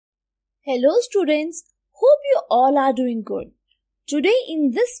Hello students, hope you all are doing good. Today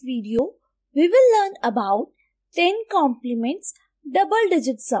in this video, we will learn about 10 complements double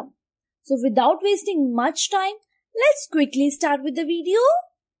digit sum. So without wasting much time, let's quickly start with the video.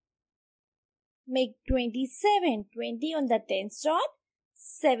 Make 27, 20 on the tens rod,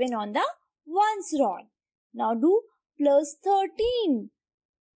 7 on the ones rod. Now do plus 13,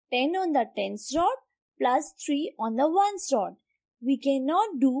 10 on the tens rod plus 3 on the ones rod. We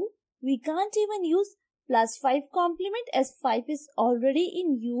can't even use plus 5 complement as 5 is already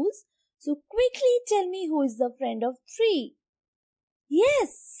in use. So quickly tell me who is the friend of 3.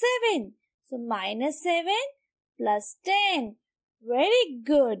 Yes, 7. So minus 7 plus 10. Very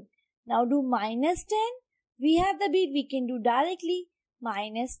good. Now do minus 10. We have the bead, we can do directly.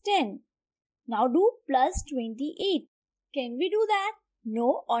 Minus 10. Now do plus 28. Can we do that?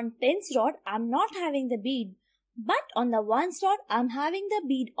 No, on tens rod I'm not having the bead. But on the ones rod, I'm having the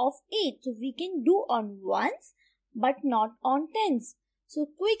bead of 8. So we can do on ones, but not on tens. So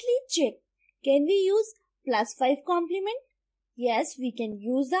quickly check. Can we use plus 5 complement? Yes, we can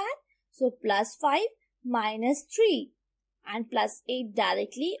use that. So plus 5 minus 3 and plus 8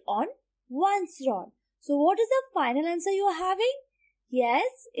 directly on ones rod. So what is the final answer you are having?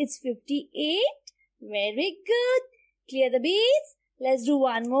 Yes, it's 58. Very good. Clear the beads. Let's do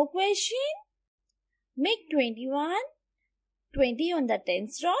one more question. Make 21, 20 on the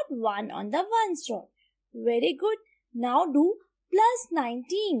tens rod, 1 on the ones rod. Very good. Now do plus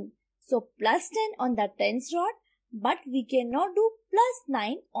 19. So plus 10 on the tens rod, but we cannot do plus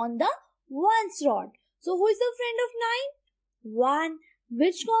 9 on the ones rod. So who is the friend of 9? 1.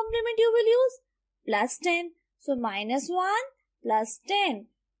 Which complement you will use? Plus 10. So minus 1 plus 10.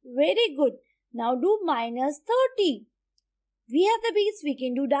 Very good. Now do minus 30. We have the beads, we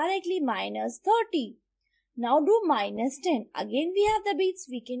can do directly minus 30. Now do minus 10. Again we have the beads,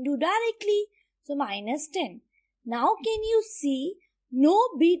 we can do directly. So minus 10. Now can you see no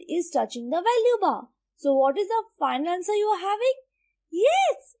bead is touching the value bar. So what is the final answer you are having?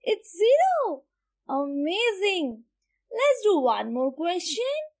 Yes, it's 0. Amazing. Let's do one more question.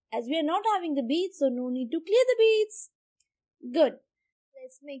 As we are not having the beads, so no need to clear the beads. Good.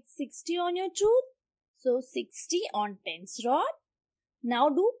 Let's make 60 on your tooth. So 60 on tens rod. Now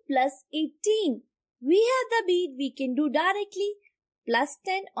do plus 18. We have the bead, we can do directly. Plus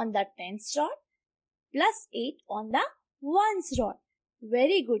 10 on the tens rod. Plus 8 on the ones rod.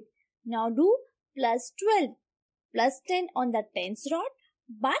 Very good. Now do plus 12. Plus 10 on the tens rod.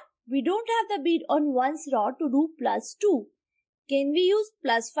 But we don't have the bead on ones rod to do plus 2. Can we use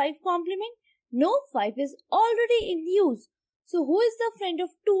plus 5 complement? No, 5 is already in use. So who is the friend of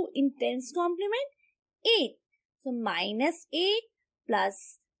 2 in tens complement? 8. So minus 8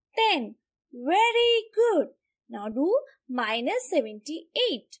 plus 10. Very good. Now do minus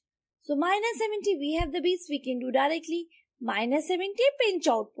 78. So minus 70 we have the beads, we can do directly. Minus 70 pinch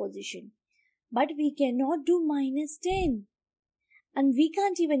out position. But we cannot do minus 10. And we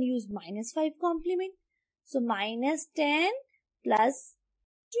can't even use minus 5 complement. So minus 10 plus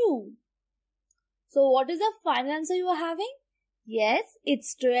 2. So what is the final answer you are having? Yes,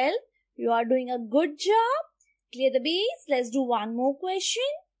 it's 12. You are doing a good job. Clear the beads. Let's do one more question.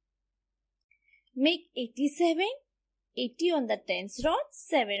 Make 87, 80 on the tens rod,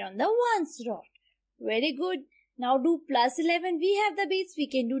 7 on the ones rod. Very good. Now do plus 11. We have the beads, we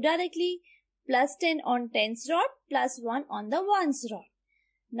can do directly. Plus 10 on tens rod, plus 1 on the ones rod.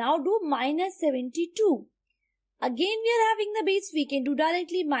 Now do minus 72. Again we are having the beads, we can do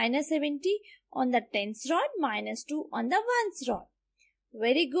directly minus 70 on the tens rod, minus 2 on the ones rod.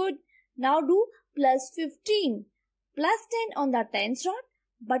 Very good. Now do plus 15. Plus 10 on the tens rod.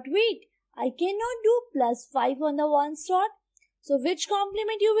 But wait, I cannot do plus 5 on the ones rod. So which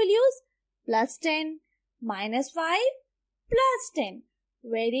complement you will use? Plus 10, minus 5, plus 10.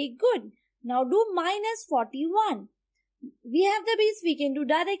 Very good. Now do minus 41. We have the beads, we can do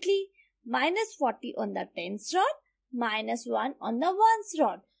directly. Minus 40 on the tens rod, minus 1 on the ones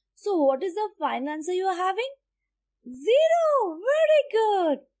rod. So what is the final answer you are having? 0. Very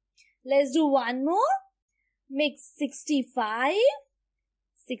good. Let's do one more. Make 65.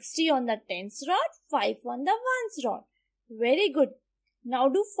 60 on the tens rod, 5 on the ones rod. Very good. Now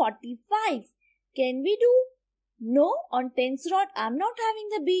do 45. Can we do? No, on tens rod I'm not having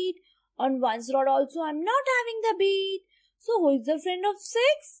the bead. On ones rod also I'm not having the bead. So who is the friend of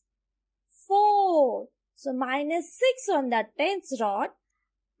 6? 4. So minus 6 on the tens rod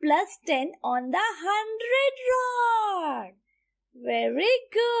plus 10 on the 100 rod. Very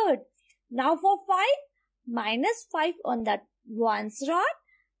good. Now for 5, minus 5 on the ones rod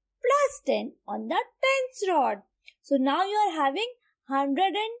plus 10 on the tens rod. So now you are having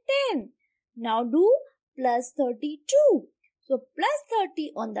 110. Now do plus 32. So plus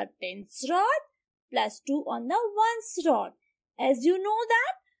 30 on the 10th rod, plus 2 on the 1's rod. As you know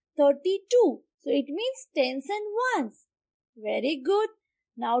that 32. So it means 10's and 1's. Very good.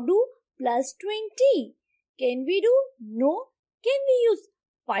 Now do plus 20. Can we do? No. Can we use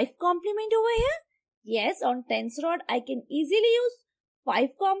 5 complement over here? Yes, on 10's rod I can easily use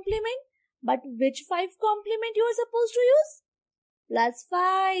 5 complement. But which 5 complement you are supposed to use? Plus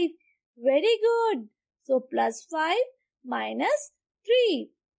 5. Very good. So plus 5 minus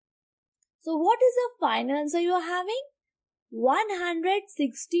 3. So what is the final answer you are having?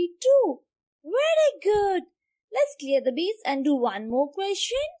 162. Very good. Let's clear the beads and do one more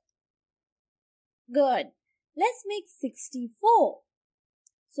question. Good. Let's make 64.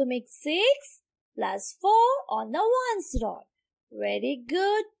 So make 6 plus 4 on the 1's rod. Very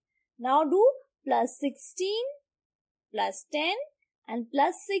good. Now do plus 16 plus 10 and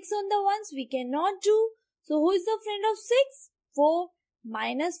plus 6 on the 1's we cannot do. So who is the friend of 6? 4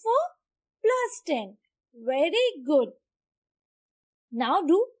 minus 4 plus 10. Very good. Now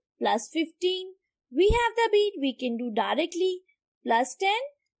do plus 15. We have the bead we can do directly. Plus 10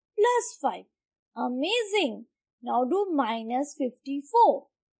 plus 5. Amazing. Now do minus 54.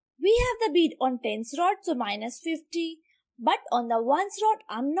 We have the bead on 10's rod, so minus 50. But on the 1's rod,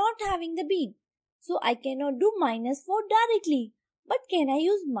 I'm not having the bead. So I cannot do minus 4 directly. But can I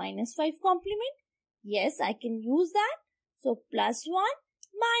use minus 5 complement? Yes, I can use that. So plus 1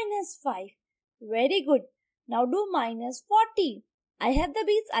 minus 5. Very good. Now do minus 40. I have the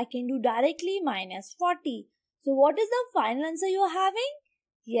beads, I can do directly minus 40. So what is the final answer you are having?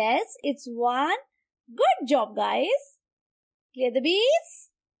 Yes, it's 1. Good job, guys. Clear the beads.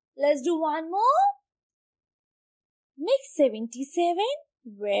 Let's do one more. Make 77.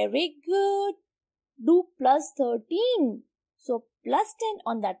 Very good. Do plus 13. So plus 10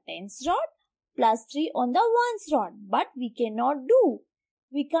 on the 10's rod, plus 3 on the 1's rod. But we cannot do.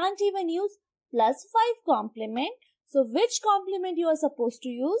 We can't even use plus 5 complement. So which complement you are supposed to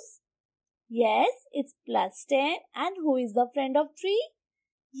use? Yes, it's plus 10. And who is the friend of 3?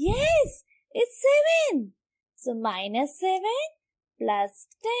 Yes, it's 7. So minus 7 plus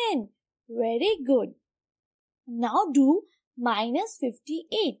 10. Very good. Now do minus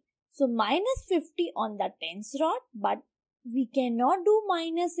 58. So minus 50 on the 10's rod, but we cannot do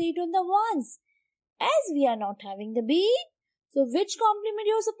minus 8 on the 1's as we are not having the bead. So which complement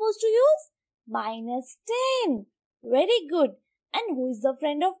you are supposed to use? Minus 10. Very good. And who is the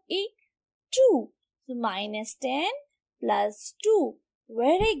friend of 8? 2. So minus 10 plus 2.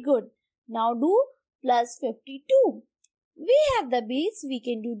 Very good. Now do plus 52. We have the beads we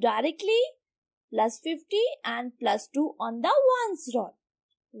can do directly. Plus 50 and plus 2 on the 1's rod.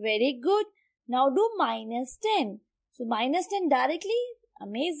 Very good. Now do minus 10. So minus 10 directly.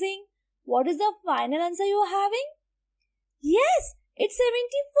 Amazing. What is the final answer you are having? Yes, it's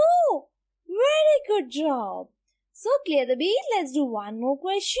 74. Very good job. So clear the bead. Let's do one more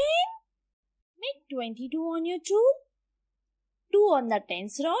question. Make 22 on your tool. 2 on the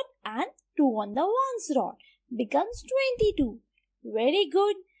 10's rod and 2 on the 1's rod. Becomes 22. Very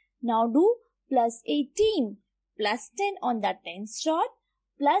good. Now do plus 18 plus 10 on the 10's rod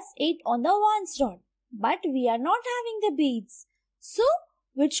plus 8 on the 1's rod. But we are not having the beads. So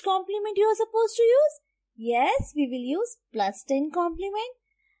which complement you are supposed to use? Yes, we will use plus 10 complement.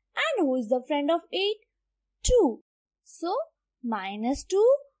 And who is the friend of 8? 2. So minus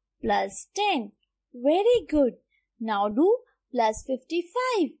 2 plus 10. Very good. Now do plus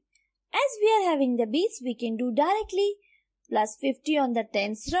 55. As we are having the beads, we can do directly. Plus 50 on the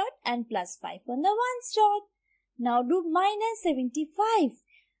 10's rod and plus 5 on the 1's rod. Now do minus 75.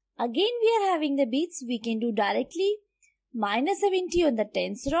 Again we are having the beads, we can do directly. Minus 70 on the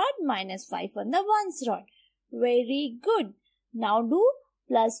 10's rod, minus 5 on the 1's rod. Very good. Now do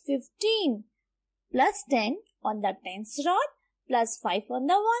plus 15. Plus 10 on the 10's rod, plus 5 on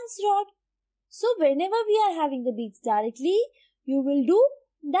the 1's rod. So whenever we are having the beads directly, you will do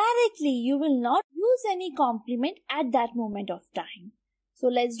directly. You will not use any complement at that moment of time. So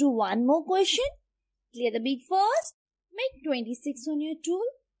let's do one more question. Clear the bead first. Make 26 on your tool.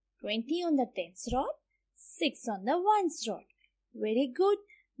 20 on the 10's rod. 6 on the 1's rod. Very good.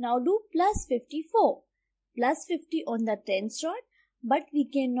 Now do plus 54. Plus 50 on the 10's rod. But we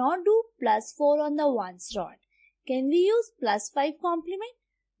cannot do plus 4 on the 1's rod. Can we use plus 5 complement?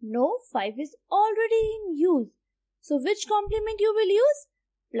 No, 5 is already in use. So which complement you will use?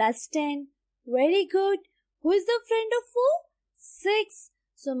 Plus 10. Very good. Who is the friend of 4? 6.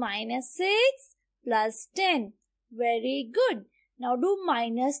 So minus 6 plus 10. Very good. Now do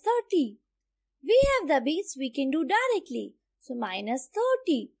minus 30. We have the beads we can do directly. So minus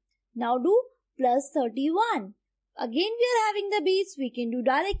 30. Now do plus 31. Again we are having the beads. We can do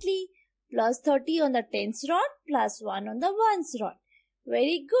directly. Plus 30 on the 10's rod plus 1 on the 1's rod.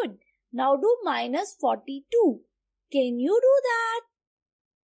 Very good. Now do minus 42. Can you do that?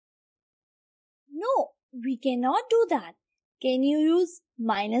 No, we cannot do that. Can you use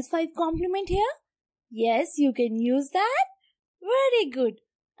minus 5 complement here? Yes, you can use that. Very good.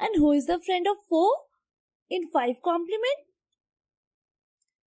 And who is the friend of 4 in 5 complement?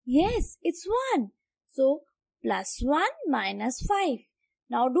 Yes, it's 1. So, plus 1 minus 5.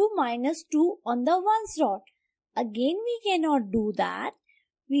 Now do minus 2 on the 1's rod. Again, we cannot do that.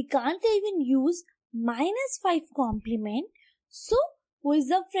 We can't even use minus 5 complement. So, who is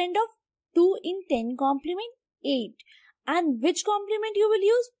the friend of 2 in 10 complement? 8. And which complement you will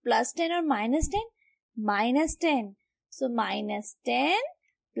use? Plus 10 or minus 10? Minus 10. So, minus 10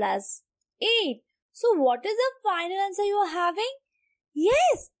 plus 8. So, what is the final answer you are having?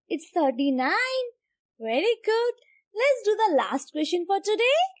 Yes, it's 39. Very good. Let's do the last question for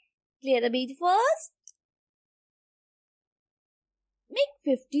today. Clear the bead first.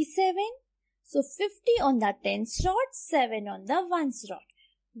 Make 57. So, 50 on the 10's rod, 7 on the 1's rod.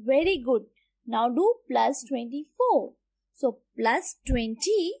 Very good. Now do plus 24. So, plus 20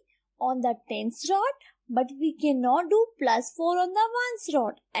 on the 10's rod, but we cannot do plus 4 on the 1's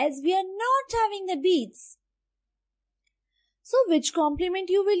rod as we are not having the beads. So, which complement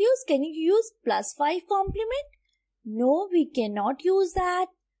you will use? Can you use plus 5 complement? No, we cannot use that.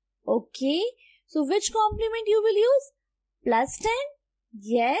 Okay. So, which complement you will use? Plus 10?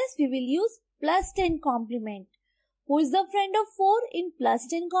 Yes, we will use plus 10 complement. Who is the friend of 4 in plus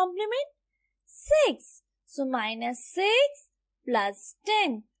 10 complement? 6. So, minus 6 plus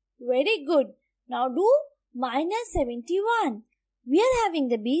 10. Very good. Now do minus 71. We are having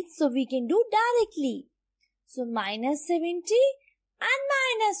the beads, so we can do directly. So, minus 70 and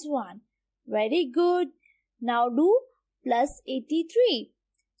minus 1. Very good. Now do plus 83.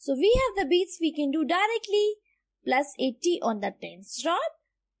 So, we have the beads, we can do directly. Plus 80 on the 10's rod,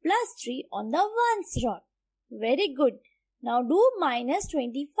 plus 3 on the 1's rod. Very good. Now do minus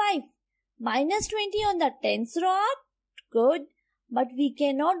 25. Minus 20 on the 10's rod. Good. But we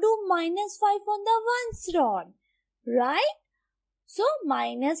cannot do minus 5 on the 1's rod. Right? So,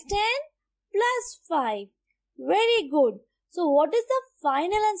 minus 10 plus 5. Very good. So, what is the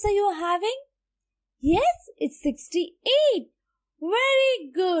final answer you are having? Yes, it's 68.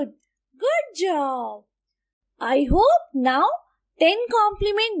 Very good. Good job. I hope now 10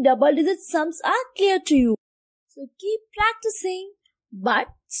 complement double digit sums are clear to you. So keep practicing. But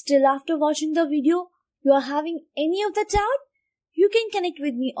still after watching the video, you are having any of the doubt, you can connect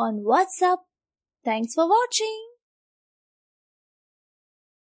with me on WhatsApp. Thanks for watching.